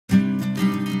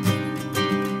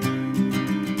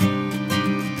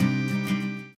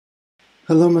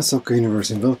Hello my soccer universe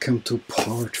and welcome to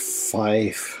part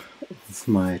 5 of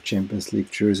my Champions League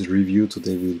jersey review.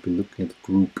 Today we'll be looking at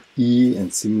Group E,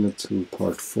 and similar to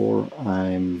part 4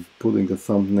 I'm putting the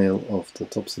thumbnail of the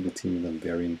top 17 and I'm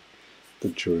wearing the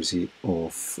jersey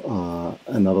of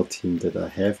another team that I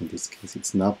have. In this case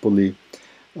it's Napoli,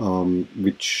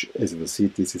 which, as you will see,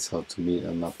 this is how to me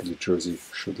a Napoli jersey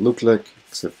should look like,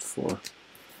 except for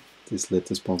this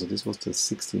latest sponsor. This was the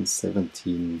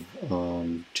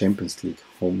 16-17 Champions League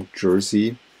home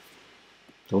jersey.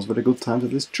 Those were the good times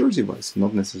at least jersey-wise,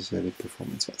 not necessarily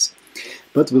performance-wise.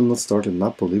 But we'll not start at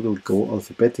Napoli, we'll go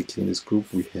alphabetically. In this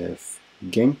group we have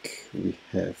Genk, we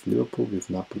have Liverpool, we have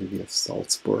Napoli, we have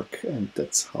Salzburg, and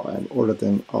that's how I ordered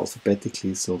them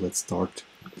alphabetically. So let's start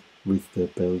with the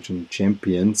Belgian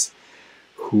champions,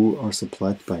 who are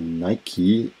supplied by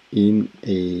Nike in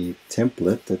a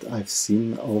template that I've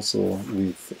seen also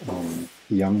with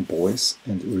young boys,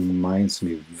 and it reminds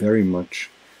me very much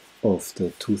of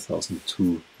the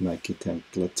 2002 Nike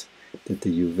template that the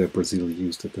UEFA Brazil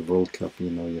used at the World Cup.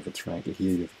 You know, you have a triangle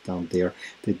here, you have it down there.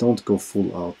 They don't go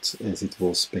full out as it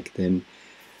was back then.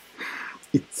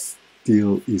 It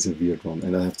still is a weird one,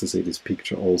 and I have to say this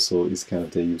picture also is kind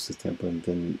of, they use this template and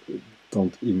then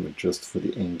don't even adjust for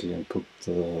the angle and put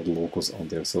the logos on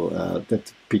there. So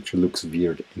that picture looks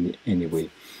weird anyway.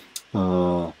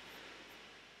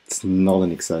 It's not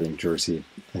an exciting jersey.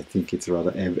 I think it's rather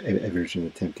average, and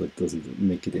the template doesn't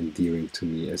make it endearing to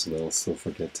me as well. So for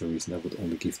that reason I would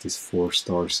only give this 4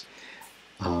 stars.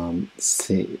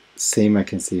 Same I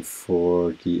can say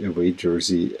for the away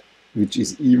jersey, which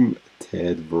is even a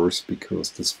tad worse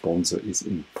because the sponsor is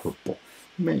in purple.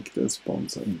 Make the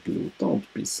sponsor in blue. Don't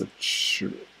be such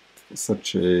a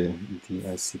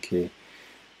DICK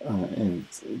and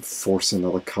force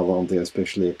another color on there,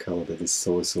 especially a color that is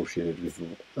so associated with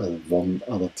one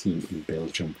other team in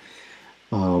Belgium.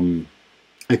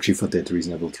 Actually, for that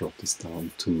reason I will drop this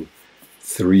down to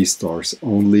 3 stars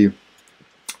only.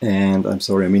 And I'm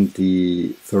sorry, I mean,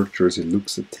 the third jersey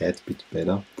looks a tad bit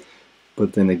better,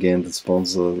 but then again the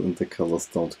sponsor and the colors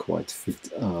don't quite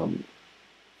fit.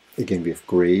 Again, we have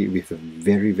gray, we have a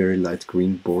very, very light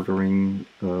green bordering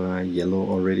yellow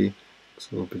already,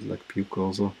 so a bit like puke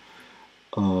also.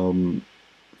 I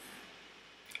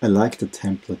like the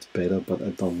template better, but I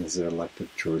don't necessarily like the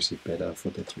jersey better. For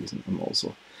that reason,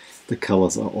 the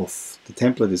colors are off. The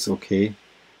template is okay,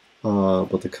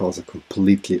 but the colors are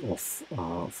completely off.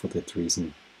 For that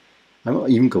reason, I'm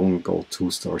even going to go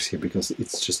 2 stars here because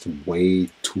it's just way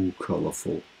too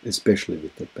colorful, especially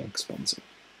with the bank sponsor.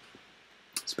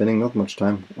 Spending not much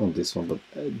time on this one, but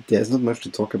there's not much to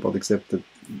talk about except that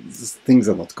things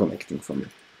are not connecting for me.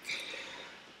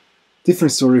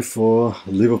 Different story for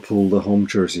Liverpool, the home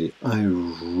jersey. I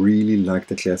really like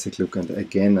the classic look, and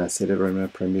again, I said it in my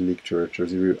Premier League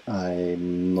jersey review,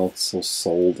 I'm not so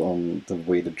sold on the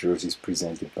way the jersey is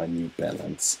presented by New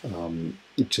Balance.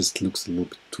 It just looks a little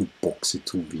bit too boxy,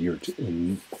 too weird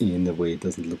in a way. It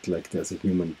doesn't look like there's a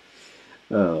human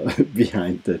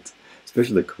behind that.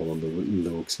 Especially the color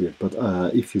looks weird, but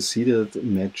if you see that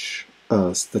match,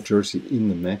 the jersey in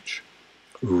the match,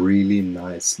 really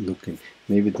nice looking.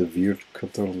 Maybe the weird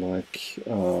cutter-like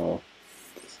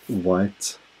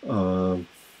white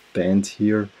band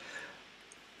here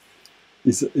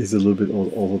is a little bit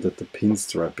odd, although that the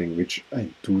pinstriping, which I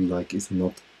do like, is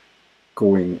not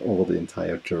going over the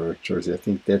entire jersey. I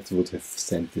think that would have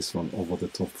sent this one over the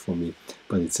top for me,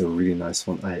 but it's a really nice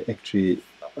one.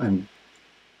 I'm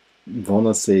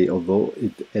wanna say, although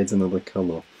it adds another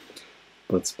color,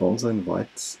 but sponsor in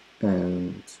white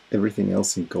and everything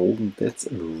else in golden, that's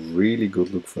a really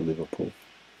good look for Liverpool.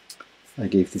 I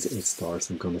gave this 8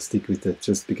 stars. I'm gonna stick with that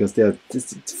just because there are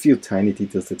just a few tiny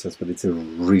details that but it's a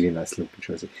really nice looking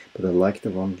jersey. But I like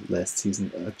the one last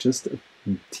season just a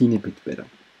teeny bit better.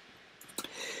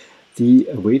 The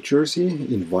away jersey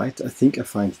in white, I think I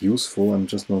find useful. I'm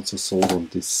just not so sold on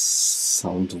this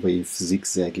sound wave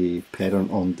zigzaggy pattern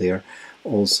on there.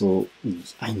 Also,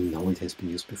 I know it has been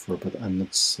used before, but I'm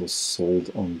not so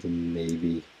sold on the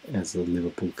navy as a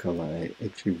Liverpool color. I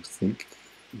actually think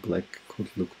black could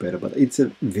look better, but it's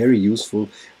a very useful,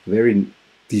 very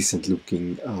decent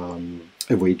looking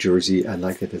away jersey. I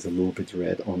like that there's a little bit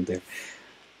red on there.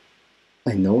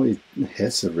 I know it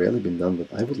has rarely been done,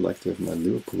 but I would like to have my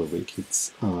Liverpool away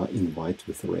kits in white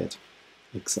with red.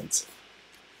 Makes sense.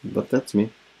 But that's me.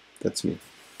 That's me.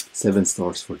 7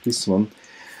 stars for this one.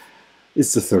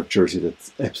 It's the third jersey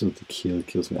that absolutely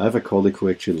kills me. I have a colleague who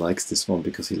actually likes this one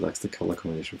because he likes the color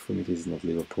combination. For me, this is not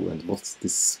Liverpool. And what's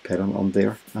this pattern on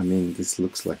there? I mean, this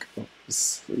looks like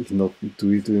not.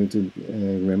 Do you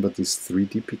remember these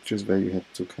 3D pictures where you had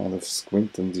to kind of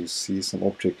squint and you see some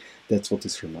object? That's what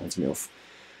this reminds me of.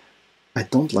 I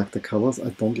don't like the colors.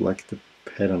 I don't like the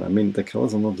pattern. I mean, the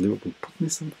colors are not Liverpool.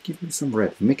 Give me some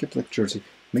red. Make a black jersey.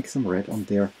 Make some red on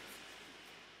there.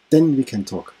 Then we can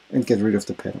talk and get rid of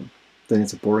the pattern. Then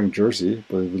it's a boring jersey,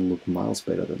 but it will look miles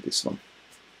better than this one.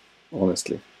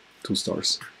 Honestly, 2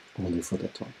 stars only for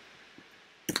that one.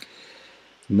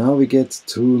 Now we get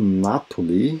to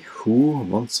Napoli, who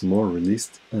once more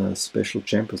released a special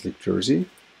Champions League jersey,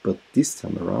 but this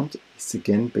time around it's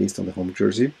again based on the home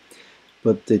jersey,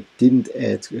 but they didn't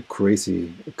add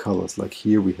crazy colors. Like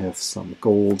here we have some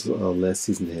gold. Last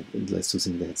season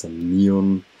they had some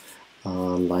neon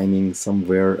lining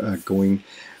somewhere going.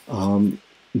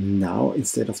 Now,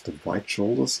 instead of the white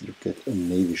shoulders, you get a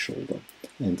navy shoulder,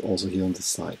 and also here on the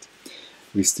side.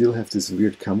 We still have this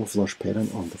weird camouflage pattern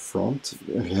on the front.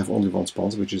 We have only one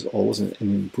sponsor, which is always an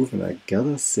improvement. I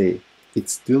gotta say,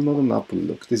 it's still not a Napoli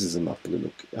look. This is a Napoli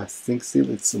look. I think still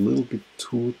it's a little bit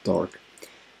too dark,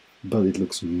 but it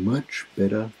looks much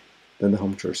better than the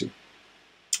home jersey.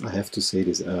 I have to say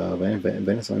this.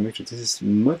 When I saw image, this is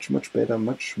much better,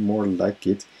 much more like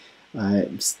it.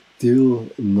 I'm still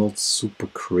not super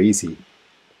crazy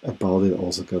about it,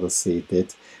 also gotta say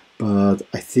that, but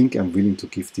I think I'm willing to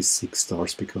give this 6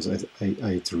 stars because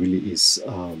it really is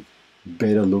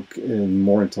better look and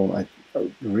more in tone. I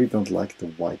really don't like the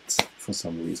white for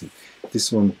some reason.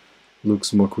 This one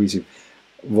looks more cohesive.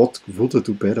 What would I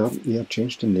do better? Yeah,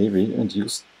 change the navy and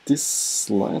use this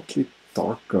slightly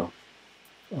darker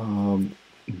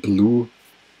blue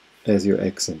as your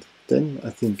accent. Then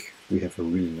I think we have a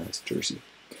really nice jersey.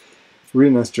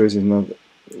 Really nice jersey, not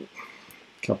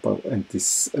Kappa, and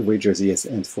this away jersey, yes,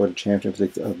 and for the Champions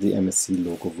League, the MSC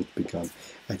logo would be gone.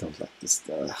 I don't like this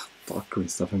dark green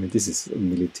stuff. I mean, this is a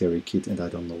military kit, and I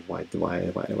don't know why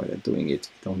they're doing it.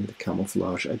 I don't need a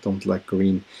camouflage. I don't like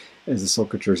green as a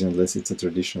soccer jersey unless it's a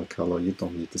traditional color. You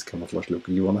don't need this camouflage look.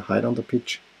 You want to hide on the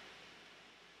pitch?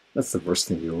 That's the worst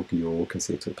thing you can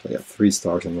say to a player. 3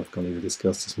 stars, I'm not going to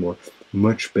discuss this more.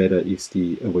 Much better is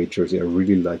the away jersey. I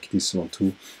really like this one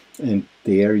too. And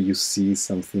there you see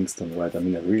some things done right. I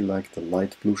mean, I really like the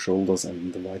light blue shoulders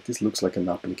and the white. This looks like a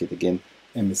Napoli kit again.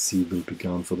 MSC will be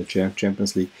gone for the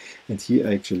Champions League. And here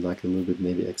I actually like a little bit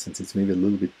navy accents. It's maybe a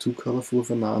little bit too colorful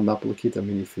for a Napoli kit. I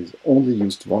mean, if it's only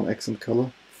used one accent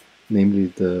color, namely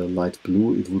the light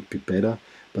blue, it would be better.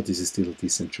 But this is still a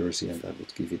decent jersey, and I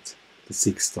would give it the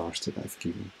 6 stars that I've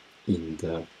given in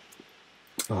the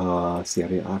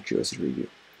Serie A jersey review.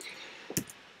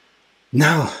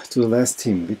 Now to the last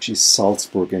team, which is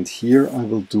Salzburg, and here I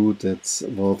will do that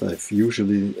what I've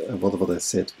usually what I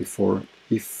said before.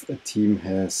 If a team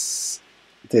has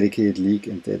dedicated league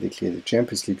and dedicated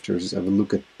Champions League jerseys, I will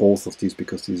look at both of these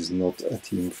because this is not a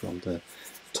team from the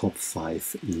top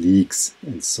 5 leagues,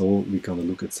 and so we're gonna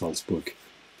look at Salzburg,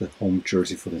 the home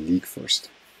jersey for the league first,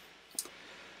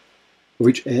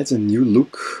 which adds a new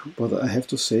look, but I have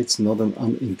to say it's not an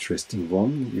uninteresting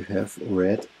one. You have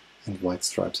red and white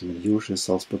stripes. I mean, usually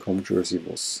Salzburg home jersey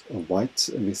was white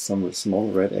with some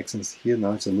small red accents. Here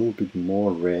now it's a little bit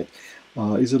more red.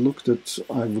 Is a look that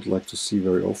I would like to see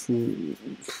very often.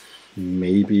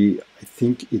 Maybe. I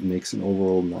think it makes an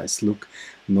overall nice look.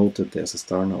 Note that there's a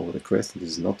star now over the crest, and this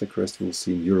is not the crest we'll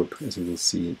see in Europe, as we will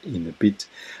see in a bit.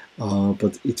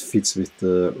 But it fits with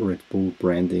the Red Bull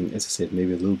branding. As I said,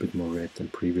 maybe a little bit more red than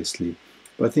previously.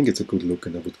 But I think it's a good look,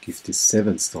 and I would give this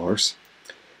 7 stars.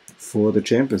 For the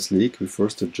Champions League, we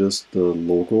first adjust the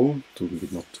logo to be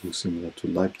not too similar to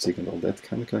Leipzig and all that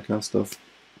kind of stuff.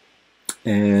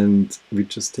 And we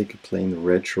just take a plain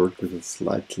red shirt with a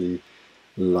slightly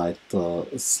lighter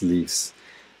sleeves.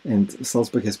 And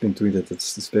Salzburg has been doing that,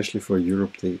 especially for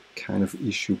Europe. They kind of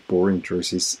issue boring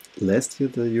jerseys. Last year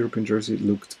the European jersey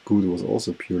looked good, it was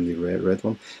also purely red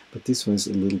one, but this one is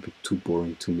a little bit too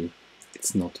boring to me.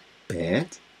 It's not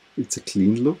bad, it's a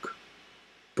clean look,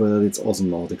 but it's also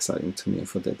not exciting to me, and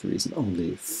for that reason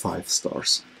only 5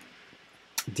 stars.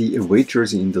 The away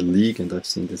jersey in the league, and I've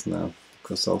seen this now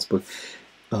because Salzburg,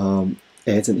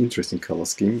 adds an interesting color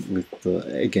scheme with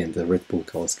again the Red Bull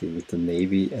color scheme with the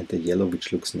navy and the yellow,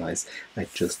 which looks nice. I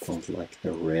just don't like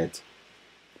the red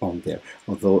on there,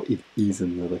 although it is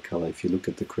another color. If you look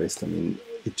at the crest, I mean,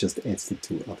 it just adds the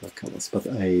 2 other colors, but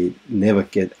I never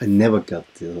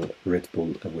got the Red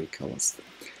Bull away colors.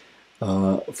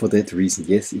 For that reason,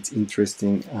 yes, it's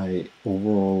interesting. I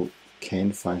overall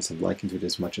can find some liking to it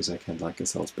as much as I can like a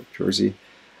Salzburg jersey.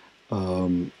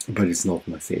 but it's not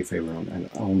my favorite one, and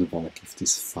I only want to give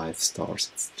this 5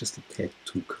 stars. It's just a tad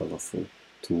too colorful,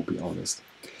 to be honest.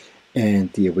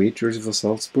 And the away jersey for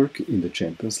Salzburg in the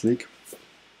Champions League,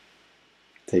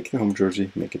 take the home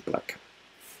jersey, make it black.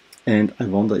 And I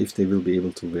wonder if they will be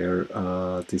able to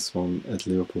wear this one at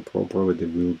Liverpool. Probably they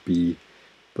will be,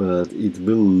 but it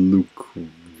will look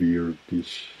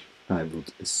weirdish, I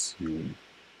would assume.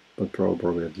 But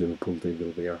probably at Liverpool they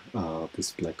will wear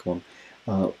this black one.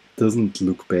 Doesn't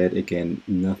look bad, again,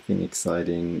 nothing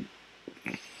exciting,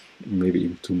 maybe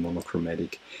even too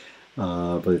monochromatic,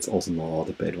 but it's also not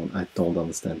a bad one. I don't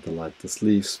understand the lighter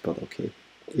sleeves, but okay.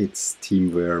 It's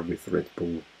teamwear with Red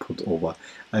Bull put over.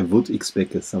 I would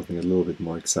expect something a little bit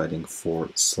more exciting for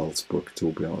Salzburg,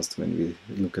 to be honest. When we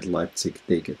look at Leipzig,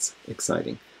 they get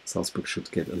exciting. Salzburg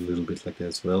should get a little bit like that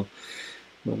as well.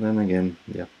 But then again,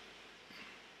 yeah,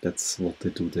 that's what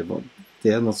they do.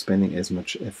 They are not spending as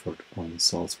much effort on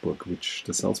Salzburg, which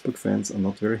the Salzburg fans are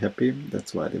not very happy.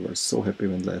 That's why they were so happy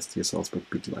when last year Salzburg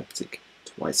beat Leipzig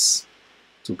twice,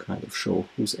 to kind of show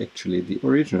who's actually the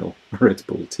original Red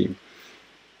Bull team.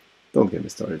 Don't get me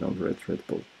started on Red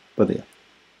Bull. But yeah,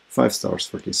 5 stars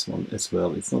for this one as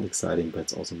well. It's not exciting, but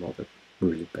it's also not a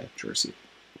really bad jersey.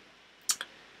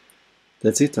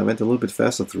 That's it. I went a little bit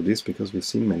faster through this because we've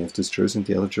seen many of these jerseys, and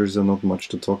the other jerseys are not much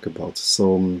to talk about.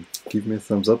 So give me a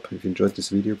thumbs up if you enjoyed this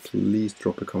video. Please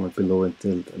drop a comment below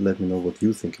and let me know what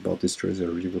you think about this jersey. I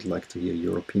really would like to hear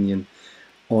your opinion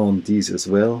on these as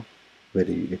well.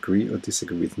 Whether you agree or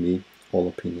disagree with me, all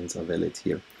opinions are valid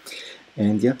here.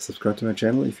 And yeah, subscribe to my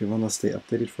channel if you want to stay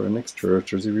updated for the next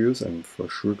jersey reviews. I'm for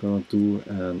sure gonna do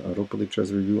an Europa League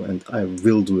jersey review, and I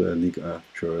will do a Liga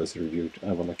jersey review.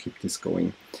 I want to keep this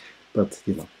going. But,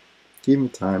 you know, give me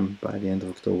time. By the end of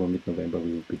October, mid-November,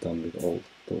 we will be done with all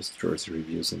those jersey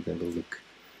reviews, and then we'll look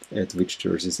at which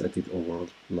jerseys I did overall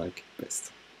like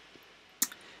best.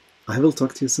 I will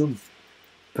talk to you soon.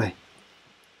 Bye.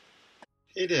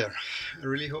 Hey there, I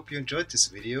really hope you enjoyed this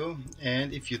video,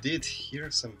 and if you did, here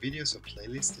are some videos or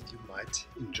playlists that you might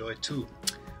enjoy too.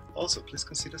 Also, please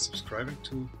consider subscribing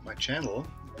to my channel,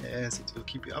 as it will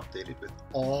keep you updated with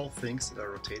all things that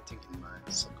are rotating in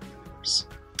my soccer universe.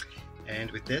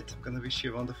 And with that, I'm gonna wish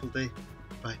you a wonderful day.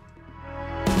 Bye.